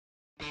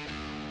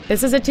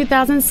This is a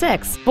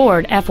 2006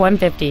 Ford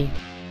F-150.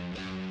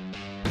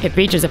 It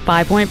features a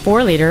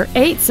 5.4-liter,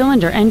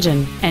 8-cylinder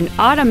engine, an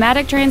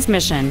automatic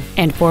transmission,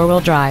 and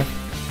 4-wheel drive.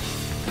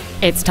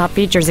 Its top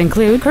features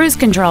include cruise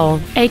control,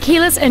 a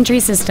keyless entry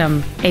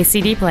system, a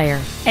CD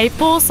player, a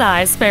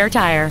full-size spare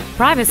tire,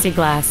 privacy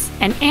glass,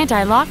 an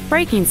anti-lock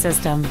braking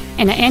system,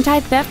 and an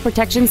anti-theft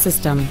protection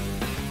system.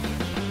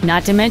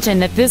 Not to mention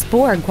that this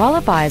Ford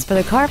qualifies for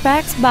the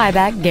Carfax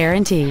buyback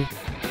guarantee.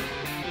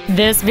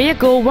 This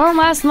vehicle won't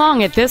last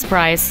long at this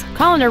price.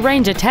 Call and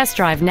arrange a test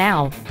drive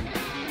now.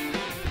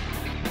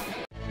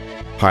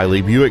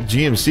 Hiley Buick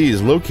GMC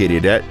is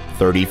located at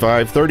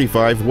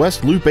 3535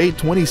 West Loop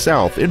 820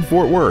 South in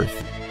Fort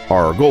Worth.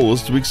 Our goal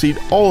is to exceed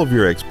all of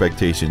your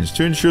expectations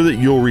to ensure that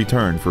you'll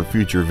return for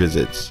future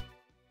visits.